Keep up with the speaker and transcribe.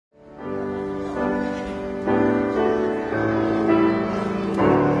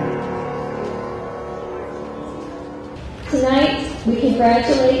Tonight, we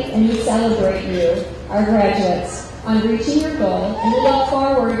congratulate and we celebrate you, our graduates, on reaching your goal, and we look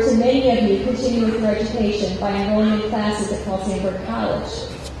forward to many of you continuing with your education by enrolling in classes at Sandburg College.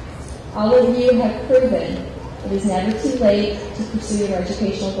 All of you have proven it is never too late to pursue your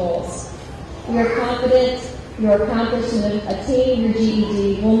educational goals. We are confident your accomplishment of attaining your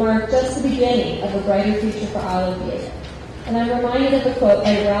GED will mark just the beginning of a brighter future for all of you. And I'm reminded of a quote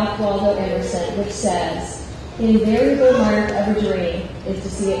by Ralph Waldo Emerson, which says, "The invariable mark of a dream is to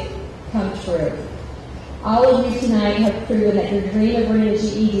see it come true." All of you tonight have proven that your dream of earning a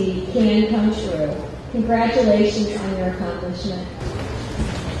GED can come true. Congratulations on your accomplishment.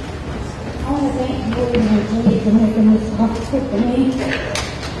 I want to thank Julie and Julie for making this possible for me.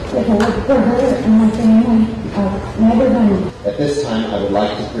 If it worked for her and my family, I've never done it. At this time, I would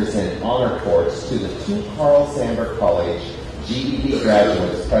like to present honor cords to the two Sandburg College GED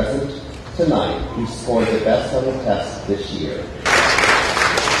graduates present tonight who scored the best on the test this year.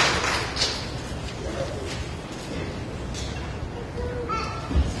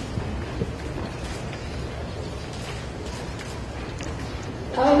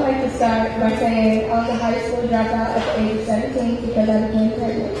 I would like to start by saying I was a high school dropout at the age of 17 because I became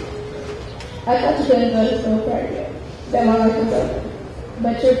pregnant. I thought you couldn't go to school pregnant, that my life was over.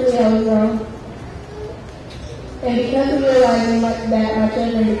 But truthfully, I was wrong. And because of realizing that my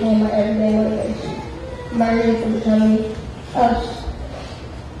children became my everyday motivation, my reason for becoming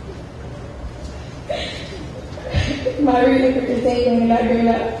my reason for continuing and not giving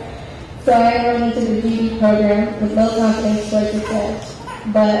up. So I enrolled into the GED program with low confidence for success.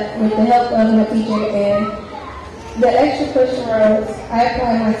 But with the help of my teacher and the extra push from roads, I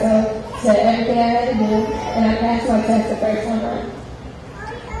applied myself to everything I had to do, and I passed my test the first time around.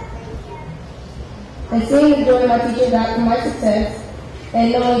 And seeing the joy my teacher got from my success,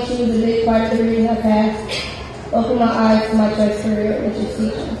 and knowing she was a big part of the reason I passed, opened my eyes to my choice career, which is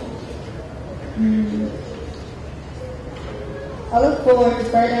teaching. I look forward to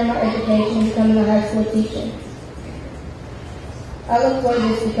furthering my education and becoming a high school teacher. I look forward to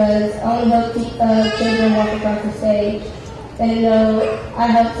this because I only help children walk across the stage, and know I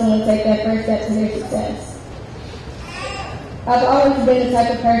help someone take that first step to their success. I've always been the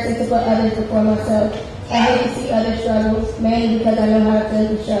type of person to put others before myself. I hate to see others' struggles, mainly because I know how it feels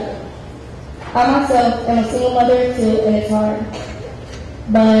to struggle. I myself am a single mother of two, and it's hard.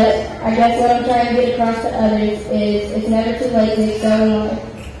 But I guess what I'm trying to get across to others is it's never too late to excel in life.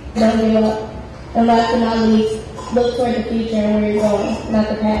 Don't give up. And last but not least, look toward the future and where you're going, not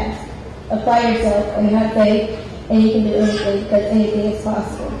the past. Apply yourself and have faith, and you can do anything because anything is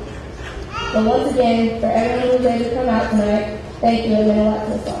possible. But once again, for everyone who was able to come out tonight, thank you and meant a lot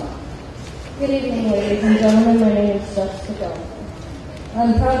to us all. Good evening, ladies and gentlemen. My name is Jessica Johnson.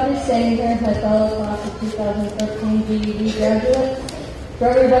 I'm proud to be standing here as my fellow class of 2013 GED graduates. For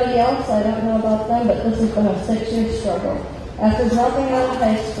everybody else, I don't know about them, but this has been a 6-year struggle. After dropping out of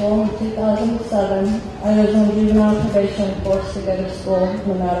high school in 2007, I was on juvenile probation and forced to go to school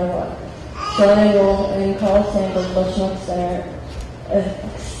no matter what. So I enrolled in Sandburg College Center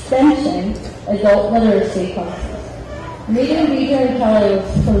Extension Adult Literacy classes. Meeting BJ and Kelly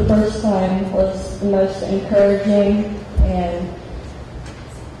for the first time was the most encouraging and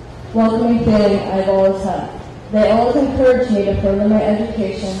welcoming feeling I've always had. They always encouraged me to further my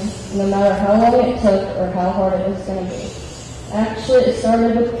education, no matter how long it took or how hard it was going to be. Actually, it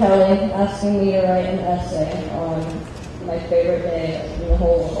started with Kelly asking me to write an essay on my favorite day in the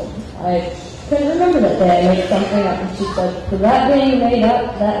whole world. I couldn't remember that day. I made something up, and she said, "For that being made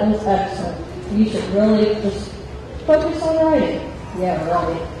up, that was excellent. You should really just focus on writing." Yeah,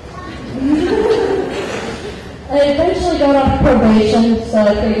 right. I eventually got off probation, so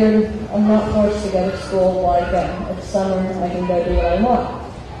I figured I'm not forced to go to school while I go. It's summer, I can go do what I want.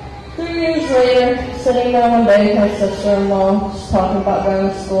 3 years later, sitting down one day with my sister-in-law, just talking about going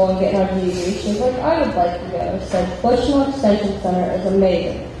to school and getting our GED, she was like, "I would like to go." I said, "Bushnell Extension Center is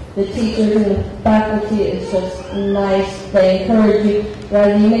amazing. The teachers and the faculty is just nice. They encourage you.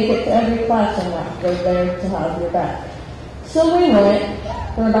 Rather you make it to every class or not, they're there to have your back." So we went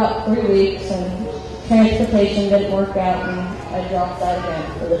for about 3 weeks, and transportation didn't work out, and I dropped out again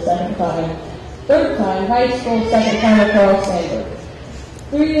for the second time. Third time, high school, second time at Sandburg.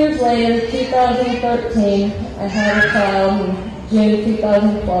 3 years later, 2013, I had a child in June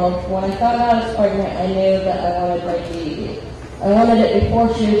 2012. When I found out I was pregnant, I knew that I wanted my GED. I wanted it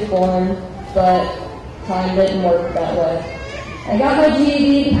before she was born, but time didn't work that way. I got my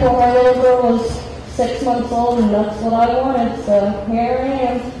GED before my little girl was 6 months old, and that's what I wanted, so here I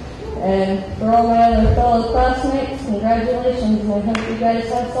am. And for all my other fellow classmates, congratulations, and I hope you guys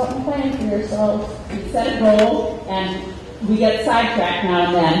have something planned for yourselves. You set a goal, and we get sidetracked now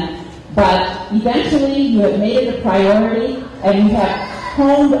and then, but eventually you have made it a priority, and you have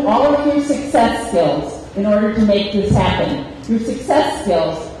honed all of your success skills in order to make this happen. Your success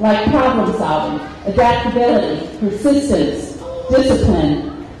skills, like problem solving, adaptability, persistence,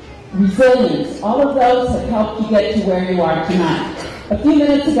 discipline, resilience, all of those have helped you get to where you are tonight. A few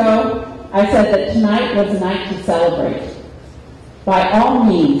minutes ago, I said that tonight was a night to celebrate. By all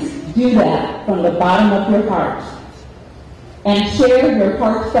means, do that from the bottom of your heart. And share your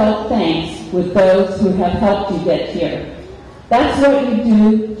heartfelt thanks with those who have helped you get here. That's what you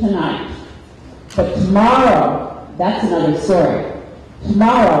do tonight. But tomorrow, that's another story.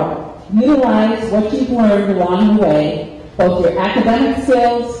 Tomorrow, utilize what you've learned along the way, both your academic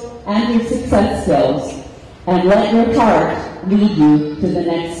skills and your success skills, and let your heart lead you to the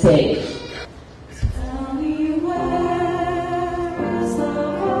next stage.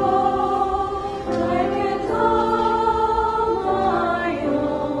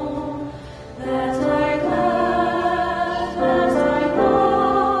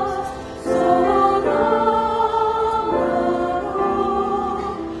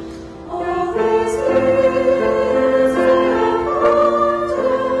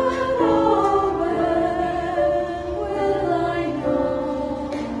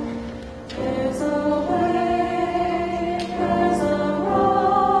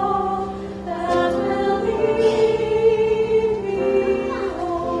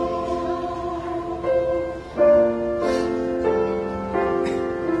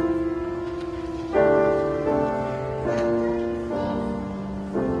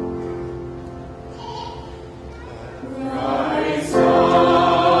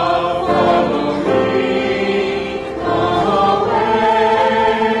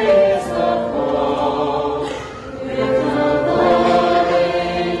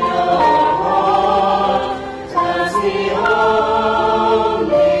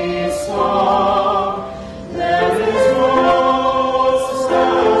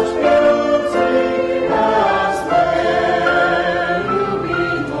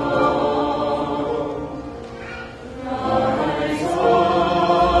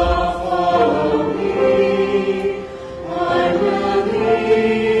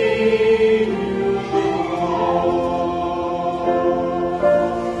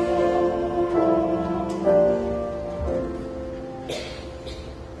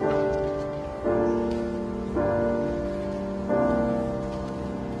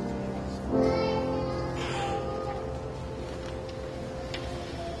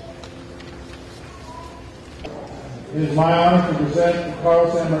 It is my honor to present the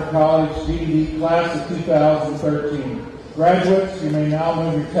Sandburg College GED Class of 2013. Graduates, you may now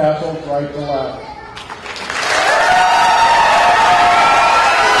move your tassels right to left.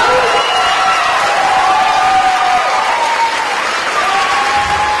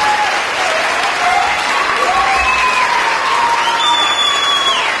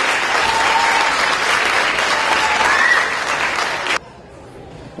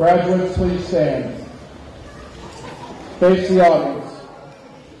 Graduates, please stand. Face the audience.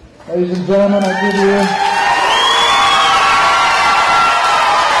 Ladies and gentlemen, I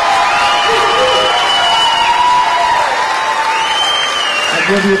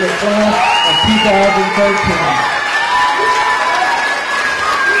give you the class of 2013.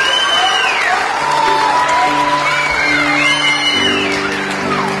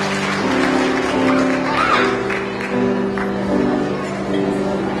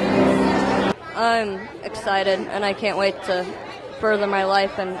 I'm excited, and I can't wait to further my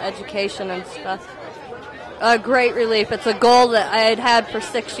life and education and stuff. A great relief. It's a goal that I had had for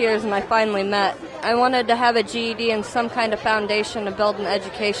 6 years, and I finally met. I wanted to have a GED and some kind of foundation to build an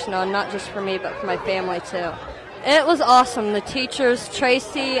education on, not just for me, but for my family, too. It was awesome. The teachers,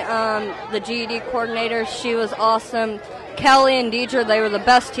 Tracy, the GED coordinator, she was awesome. Kelly and Deidre, they were the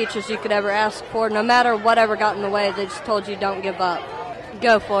best teachers you could ever ask for. No matter whatever got in the way, they just told you don't give up.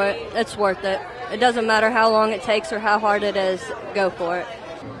 Go for it. It's worth it. It doesn't matter how long it takes or how hard it is. Go for it.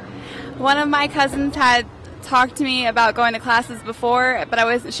 One of my cousins had talked to me about going to classes before, but I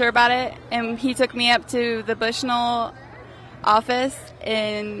wasn't sure about it, and he took me up to the Bushnell office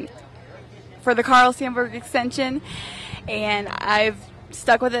for the Carl Sandburg extension, and I've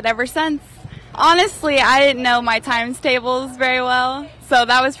stuck with it ever since. Honestly, I didn't know my times tables very well, so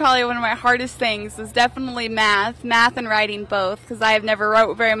that was probably one of my hardest things, was definitely math and writing both, because I have never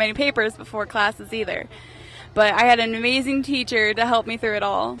wrote very many papers before classes either. But I had an amazing teacher to help me through it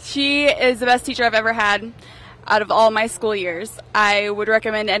all. She is the best teacher I've ever had. out of all my school years. I would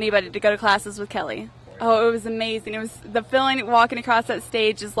recommend anybody to go to classes with Kelly. Oh, it was amazing. It was the feeling walking across that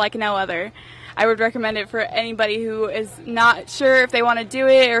stage is like no other. I would recommend it for anybody who is not sure if they want to do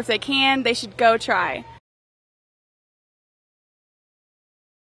it or if they can. They should go try.